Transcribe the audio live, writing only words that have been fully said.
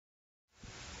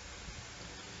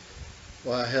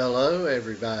Well, hello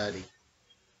everybody.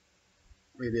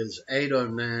 It is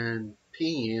 8:09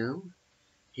 p.m.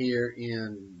 here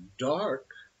in dark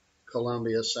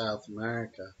Columbia, South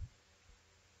America.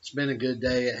 It's been a good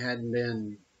day. It hadn't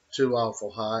been too awful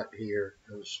hot here.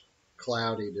 It was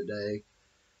cloudy today.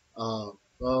 Oh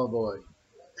boy,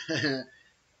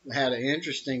 had an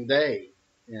interesting day,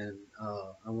 and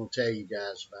I'm gonna tell you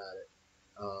guys about it.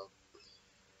 Uh,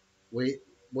 we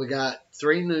we got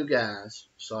three new guys,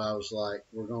 so I was like,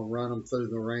 we're gonna run them through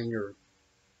the ringer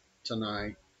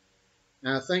tonight.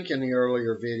 Now, I think in the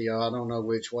earlier video, I don't know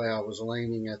which way I was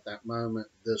leaning at that moment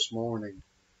this morning.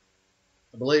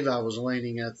 I believe I was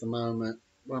leaning at the moment,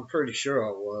 well, I'm pretty sure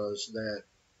I was, that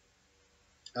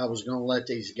I was going to let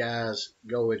these guys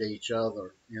go at each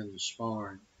other in the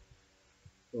sparring.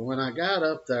 But when I got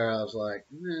up there, I was like,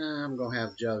 nah, I'm going to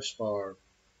have Joe spar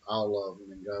all of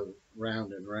them and go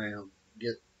round and round,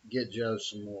 get Joe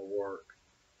some more work.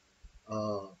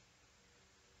 Uh,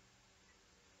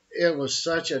 it was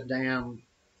such a damn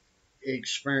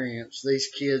experience. These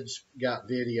kids got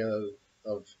video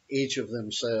of each of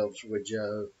themselves with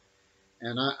Joe,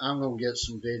 and I'm gonna get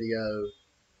some video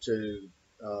to.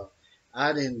 Uh,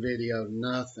 I didn't video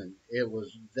nothing. It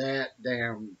was that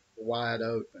damn wide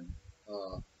open.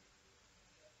 Uh,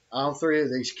 all three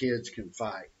of these kids can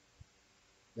fight.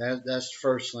 That's the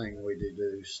first thing we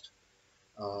deduced.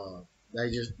 Uh, they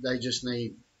just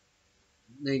need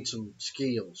some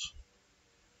skills.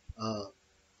 Uh,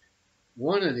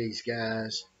 One of these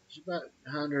guys is about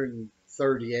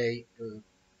 138 to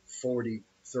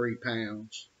 43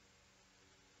 pounds.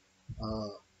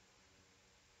 Uh,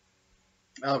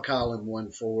 I'll call him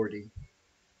 140.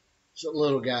 He's a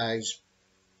little guy. He's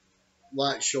a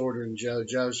lot shorter than Joe.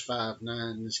 Joe's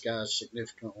 5'9". This guy's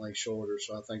significantly shorter,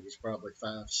 so I think he's probably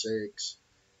 5'6"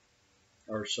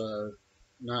 or so.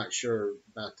 Not sure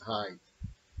about the height,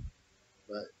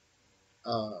 but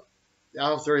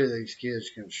all three of these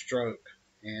kids can stroke.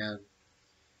 And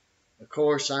of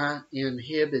course, I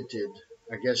inhibited,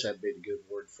 I guess that'd be a good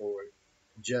word for it,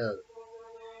 Joe.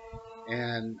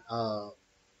 And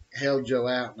held Joe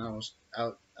out, and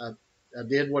I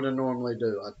did what I normally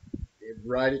do.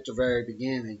 Right at the very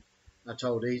beginning, I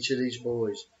told each of these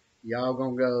boys, y'all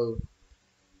gonna go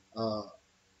uh,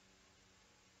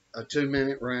 a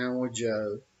 2-minute round with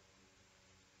Joe,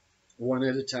 one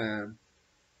at a time,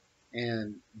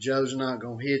 and Joe's not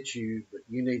gonna hit you, but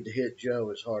you need to hit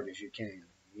Joe as hard as you can.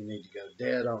 You need to go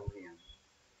dead on him.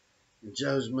 And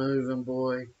Joe's moving,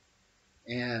 boy,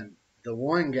 and the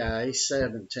one guy, he's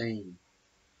 17,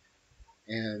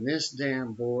 and this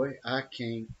damn boy, I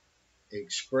can't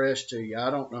express to you. I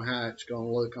don't know how it's going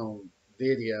to look on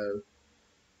video.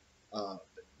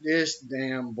 This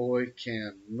damn boy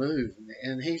can move,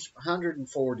 and he's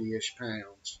 140-ish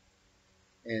pounds.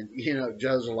 And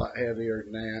Joe's a lot heavier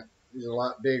than that. He's a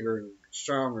lot bigger and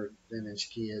stronger than his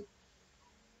kid.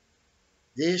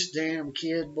 This damn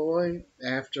kid, boy,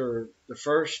 after the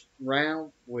first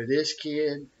round with this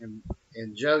kid,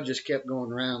 and Joe just kept going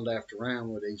round after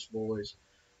round with these boys.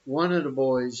 One of the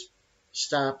boys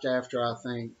stopped after, I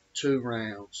think, 2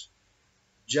 rounds.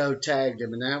 Joe tagged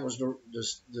him, and that was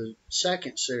the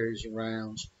second series of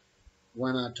rounds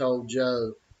when I told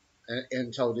Joe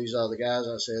and told these other guys,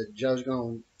 I said, Joe's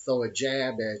going to throw a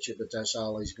jab at you, but that's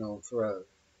all he's going to throw.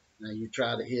 Now you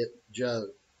try to hit Joe.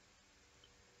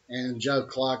 And Joe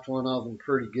clocked one of them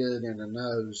pretty good in the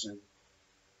nose, and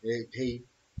he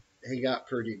got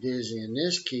pretty dizzy. And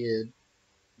this kid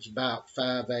is about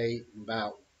 5'8",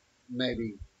 about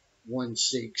maybe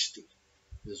 160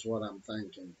 is what I'm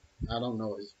thinking. I don't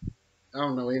know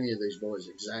any of these boys'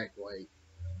 exact weight.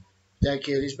 That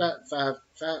kid, he's about five.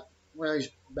 Well, he's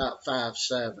about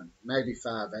 5'7", maybe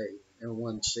 5'8", and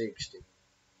 160.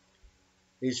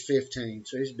 He's 15,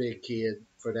 so he's a big kid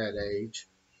for that age.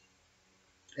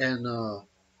 And uh,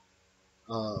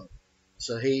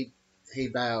 so he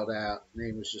bowed out, and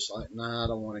he was just like, "Nah, I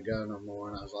don't want to go no more."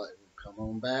 And I was like, well, "Come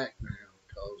on back now,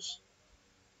 cause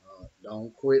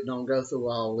don't quit, don't go through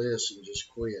all this and just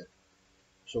quit."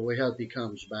 So we hope he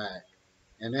comes back.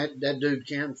 And that dude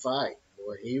can fight.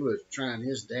 Boy, he was trying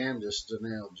his damnedest to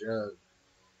nail Joe.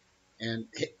 And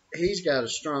he's got a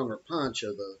stronger punch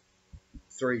of the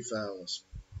three fellas.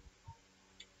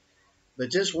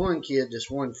 But this one kid, this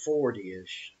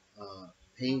 140-ish,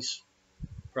 he's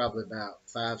probably about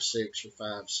 5'6" or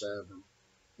 5'7"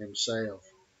 himself,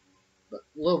 but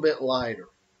a little bit lighter.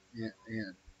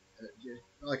 And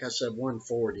like I said,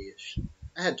 140-ish.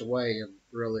 I had to weigh him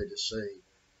really to see.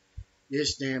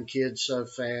 This damn kid's so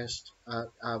fast.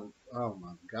 Oh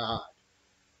my God.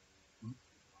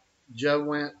 Joe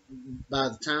went, by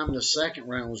the time the second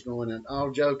round was going in,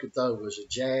 all Joe could throw was a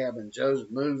jab, and Joe's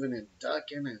moving and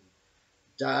ducking and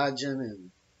dodging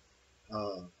and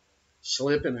uh,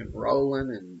 slipping and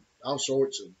rolling and all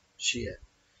sorts of shit.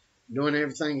 Doing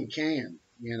everything he can,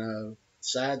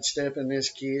 sidestepping this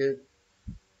kid,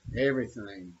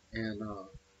 everything. And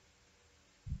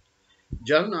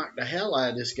Joe knocked the hell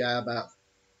out of this guy about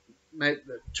maybe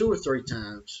 2 or 3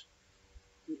 times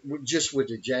just with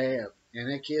the jab. And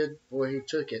that kid, boy, he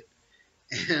took it.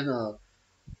 And I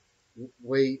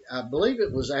believe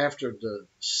it was after the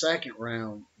second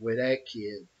round with that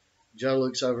kid, Joe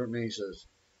looks over at me and says,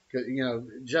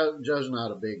 Joe's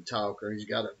not a big talker. He's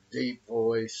got a deep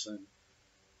voice and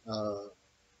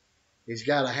he's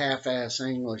got a half-ass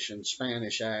English and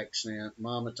Spanish accent.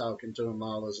 Mama talking to him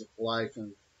all his life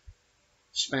in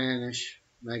Spanish,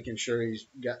 making sure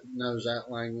knows that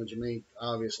language. Me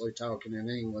obviously talking in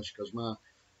English because my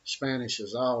Spanish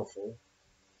is awful.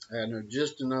 I know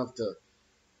just enough to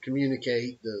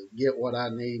communicate to get what I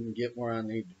need and get where I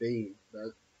need to be.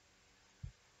 But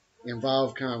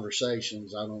involved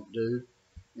conversations I don't do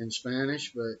in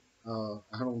Spanish, but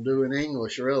I don't do in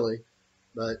English really.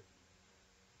 But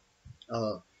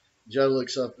Joe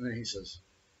looks up at me and he says,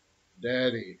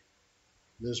 "Daddy,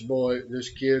 this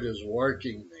kid is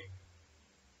working me.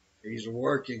 He's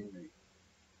working me."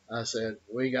 I said,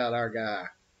 "We got our guy.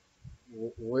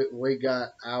 We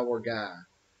got our guy."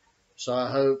 So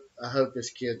I hope this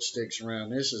kid sticks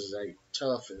around. This is a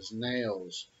tough as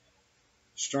nails,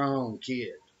 strong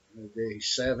kid.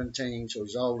 He's 17, so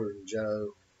he's older than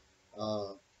Joe.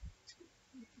 Uh,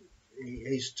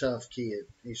 he's a tough kid.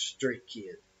 He's a strict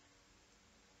kid.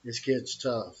 This kid's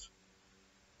tough.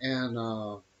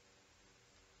 And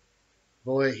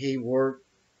boy, he worked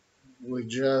with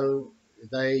Joe.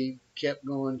 They kept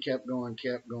going, kept going,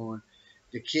 kept going.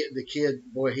 The kid,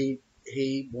 boy,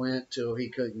 he went till he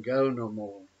couldn't go no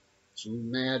more. Some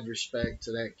mad respect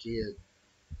to that kid.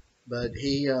 But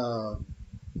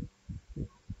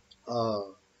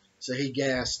so he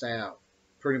gassed out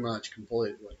pretty much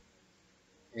completely.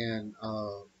 And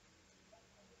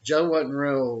Joe wasn't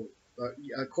real.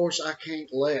 Of course, I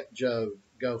can't let Joe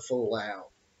go full out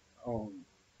on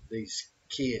these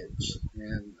kids.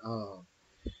 And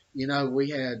we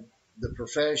had the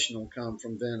professional come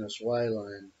from Venezuela,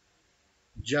 and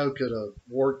Joe could have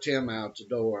worked him out the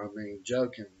door. I mean, Joe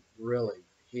can really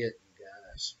hit you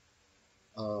guys.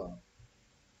 Uh,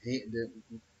 he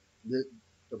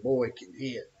the boy can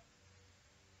hit,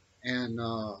 and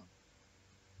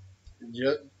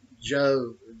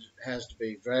Joe has to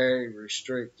be very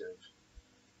restrictive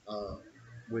uh,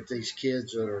 with these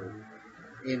kids or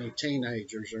any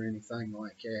teenagers or anything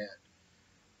like that.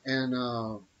 And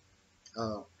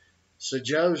so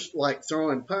Joe's like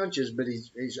throwing punches, but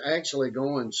he's actually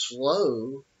going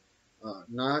slow.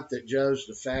 Not that Joe's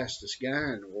the fastest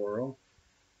guy in the world,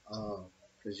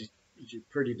 because he's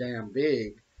pretty damn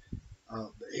big.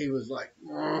 But he was like,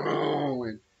 "Whoa,"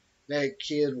 and that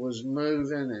kid was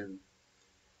moving, and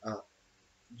uh,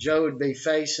 Joe would be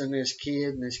facing this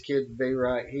kid, and this kid would be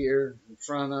right here in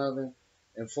front of him.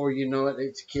 And before you know it,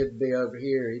 this kid would be over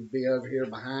here. He'd be over here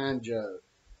behind Joe.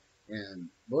 And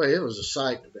boy, it was a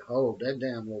sight to behold. That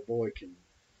damn little boy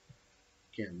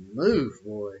can move,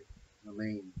 boy. I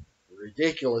mean,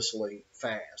 ridiculously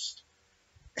fast.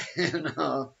 And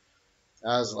I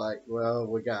was like, well,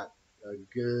 we got a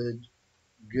good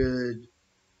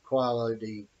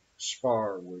quality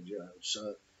spar with Joe.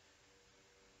 So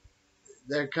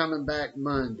they're coming back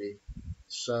Monday.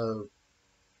 So,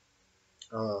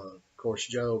 of course,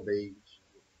 Joe will be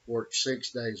work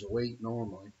 6 days a week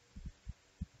normally,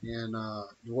 and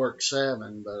work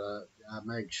 7, but I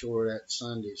make sure that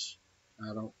Sundays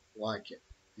I don't like it,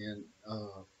 and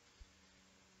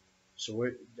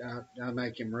so I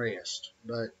make him rest.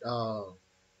 But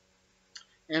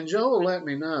and Joe will let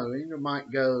me know. He might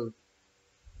go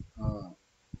uh,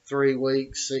 3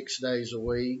 weeks, 6 days a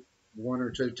week, 1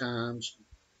 or 2 times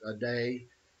a day.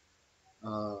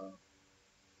 Uh,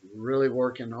 really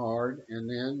working hard, and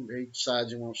then he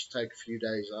decides he wants to take a few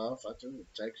days off. I tell him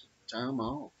take time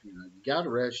off. You got to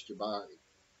rest your body.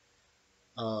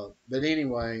 But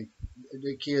anyway,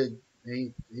 the kid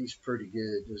he's pretty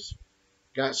good. He's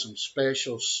got some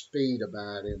special speed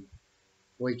about him.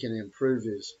 We can improve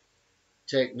his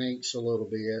techniques a little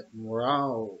bit, and we're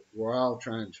all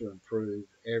trying to improve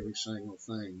every single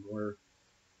thing.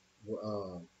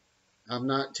 Uh, I'm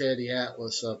not Teddy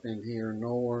Atlas up in here,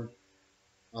 nor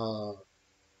uh,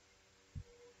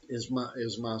 is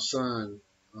my son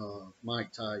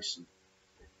Mike Tyson,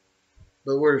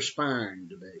 but we're aspiring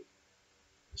to be.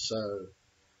 So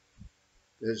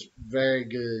it's very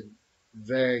good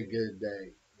Very good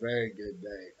day. Very good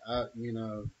day.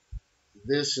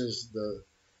 This is the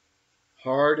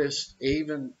hardest,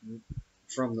 even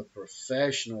from the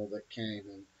professional that came.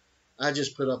 And I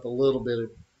just put up a little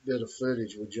bit of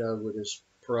footage with Joe with his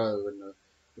pro, and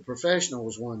the professional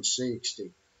was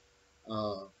 160.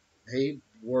 Uh, he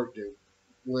worked the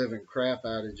living crap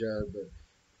out of Joe, but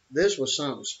this was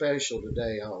something special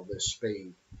today. All this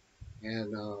speed,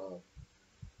 and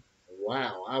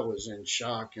wow, I was in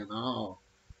shock and awe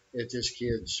at this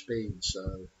kid's speed.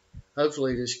 So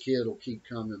hopefully this kid will keep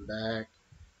coming back.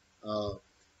 Uh,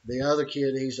 the other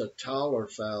kid, he's a taller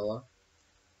fella.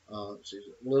 So he's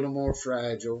a little more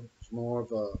fragile. It's more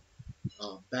of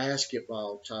a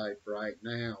basketball type right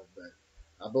now,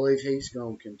 but I believe he's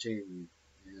going to continue,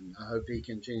 and I hope he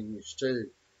continues too.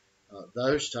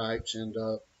 Those types end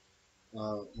up,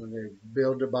 when they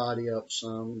build their body up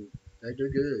some, they do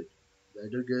good. They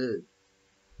do good.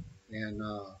 And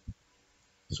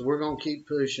so we're going to keep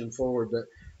pushing forward. But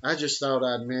I just thought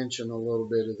I'd mention a little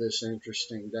bit of this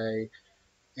interesting day.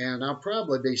 And I'll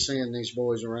probably be seeing these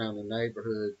boys around the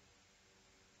neighborhood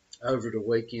over the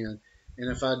weekend. And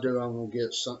if I do, I'm going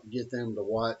to get them to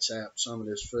WhatsApp some of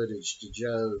this footage to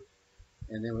Joe,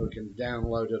 and then we can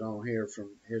download it on here from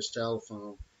his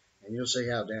telephone. And you'll see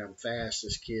how damn fast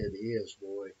this kid is,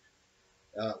 boy.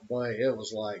 Boy, it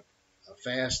was like a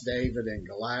fast David and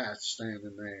Goliath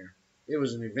standing there. It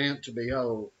was an event to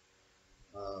behold.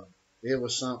 Uh, it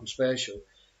was something special.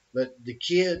 But the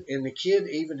kid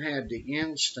even had the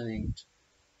instinct,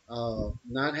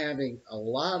 not having a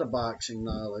lot of boxing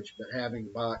knowledge, but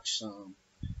having boxed some.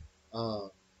 Uh,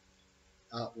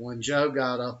 when Joe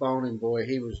got up on him, boy,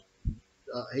 he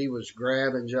was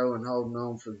grabbing Joe and holding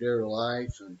on for dear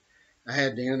life, and I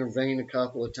had to intervene a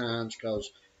couple of times because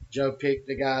Joe picked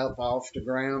the guy up off the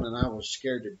ground, and I was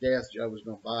scared to death Joe was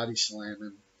going to body slam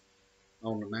him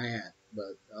on the mat.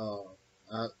 But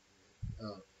I,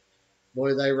 uh,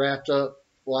 boy, they wrapped up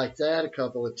like that a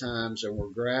couple of times and were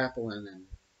grappling, and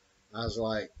I was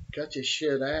like, cut this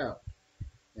shit out.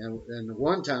 And the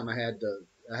one time I had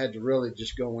to really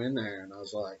just go in there, and I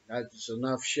was like, that's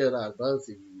enough shit out of both of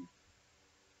you.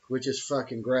 Quit just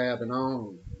fucking grabbing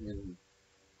on. And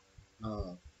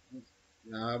uh,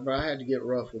 I had to get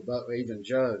rough with both, even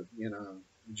Joe,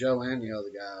 Joe and the other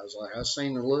guy. I was like, I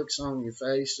seen the looks on your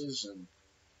faces, and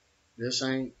this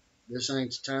ain't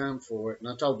the time for it. And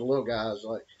I told the little guy, I was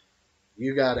like,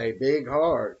 you got a big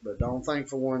heart, but don't think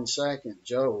for 1 second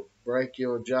Joe break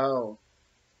your jaw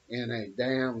in a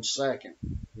damn second.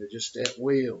 They're just at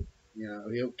will.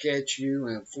 He'll catch you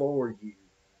and floor you.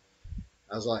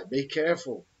 I was like, be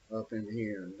careful up in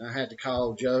here. And I had to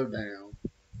call Joe down.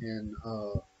 And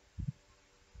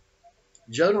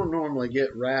Joe don't normally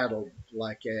get rattled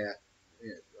like that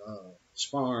at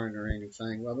sparring or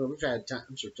anything. Well, we've had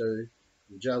times or two.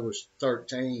 Joe was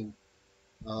 13,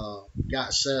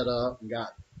 got set up and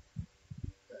got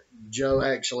Joe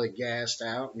actually gassed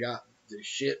out and got the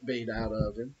shit beat out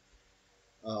of him.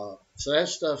 So that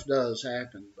stuff does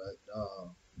happen, but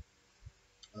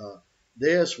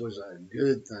this was a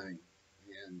good thing.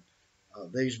 And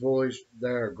these boys,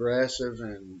 they're aggressive,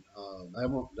 and they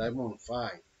want to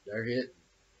fight. They're hitting.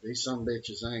 These some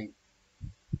bitches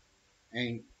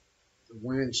ain't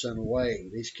wincing away.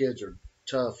 These kids are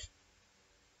tough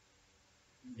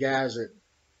guys that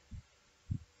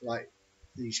like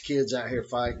these kids out here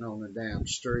fighting on the damn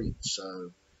streets.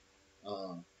 So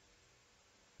uh,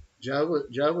 Joe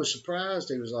was surprised.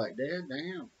 He was like, Dad,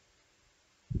 damn.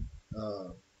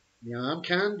 Uh, I'm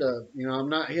kind of, I'm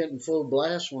not hitting full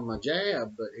blast with my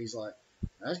jab, but he's like,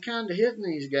 I was kind of hitting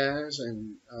these guys,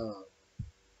 and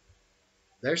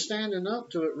they're standing up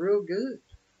to it real good.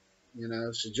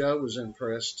 So Joe was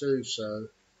impressed too. So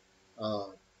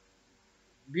uh,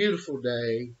 beautiful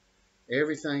day,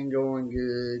 everything going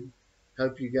good.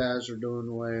 Hope you guys are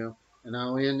doing well. And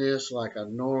I'll end this like I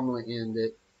normally end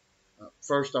it.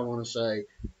 First, I want to say,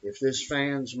 if this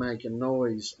fan's making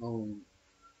noise on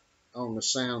the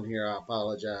sound here, I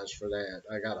apologize for that.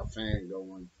 I got a fan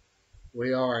going.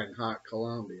 We are in hot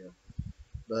Columbia,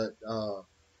 but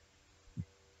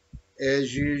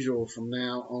as usual, from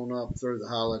now on up through the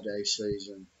holiday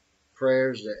season,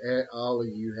 prayers that all of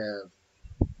you have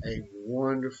a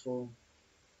wonderful,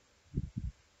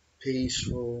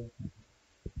 peaceful,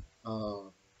 uh,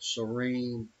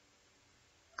 serene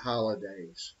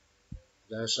holidays.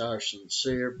 That's our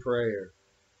sincere prayer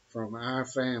from our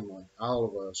family, all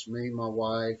of us, me, my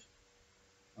wife,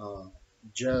 uh,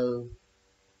 Joe,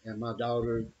 and my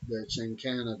daughter that's in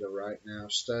Canada right now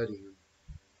studying.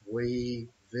 We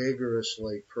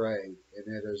vigorously pray, and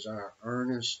it is our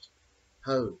earnest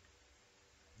hope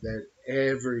that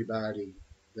everybody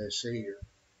that's here,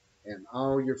 and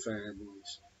all your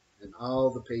families, and all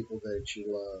the people that you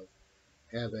love.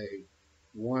 Have a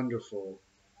wonderful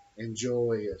and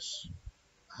joyous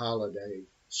holiday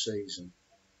season.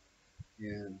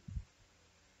 And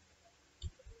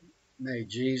may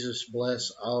Jesus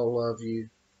bless all of you.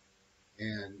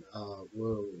 And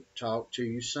we'll talk to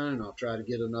you soon. I'll try to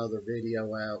get another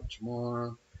video out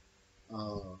tomorrow.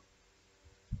 Uh,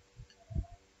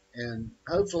 and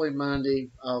hopefully Monday,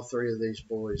 all three of these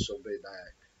boys will be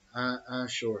back. I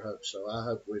sure hope so. I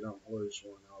hope we don't lose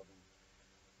one of them.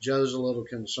 Joe's a little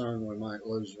concerned we might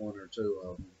lose one or two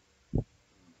of them.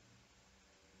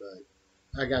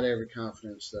 But I got every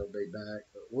confidence they'll be back.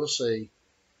 But we'll see.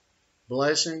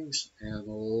 Blessings and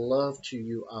love to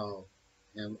you all.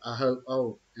 And I hope,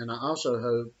 and I also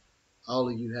hope all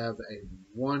of you have a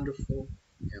wonderful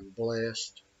and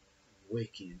blessed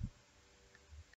weekend.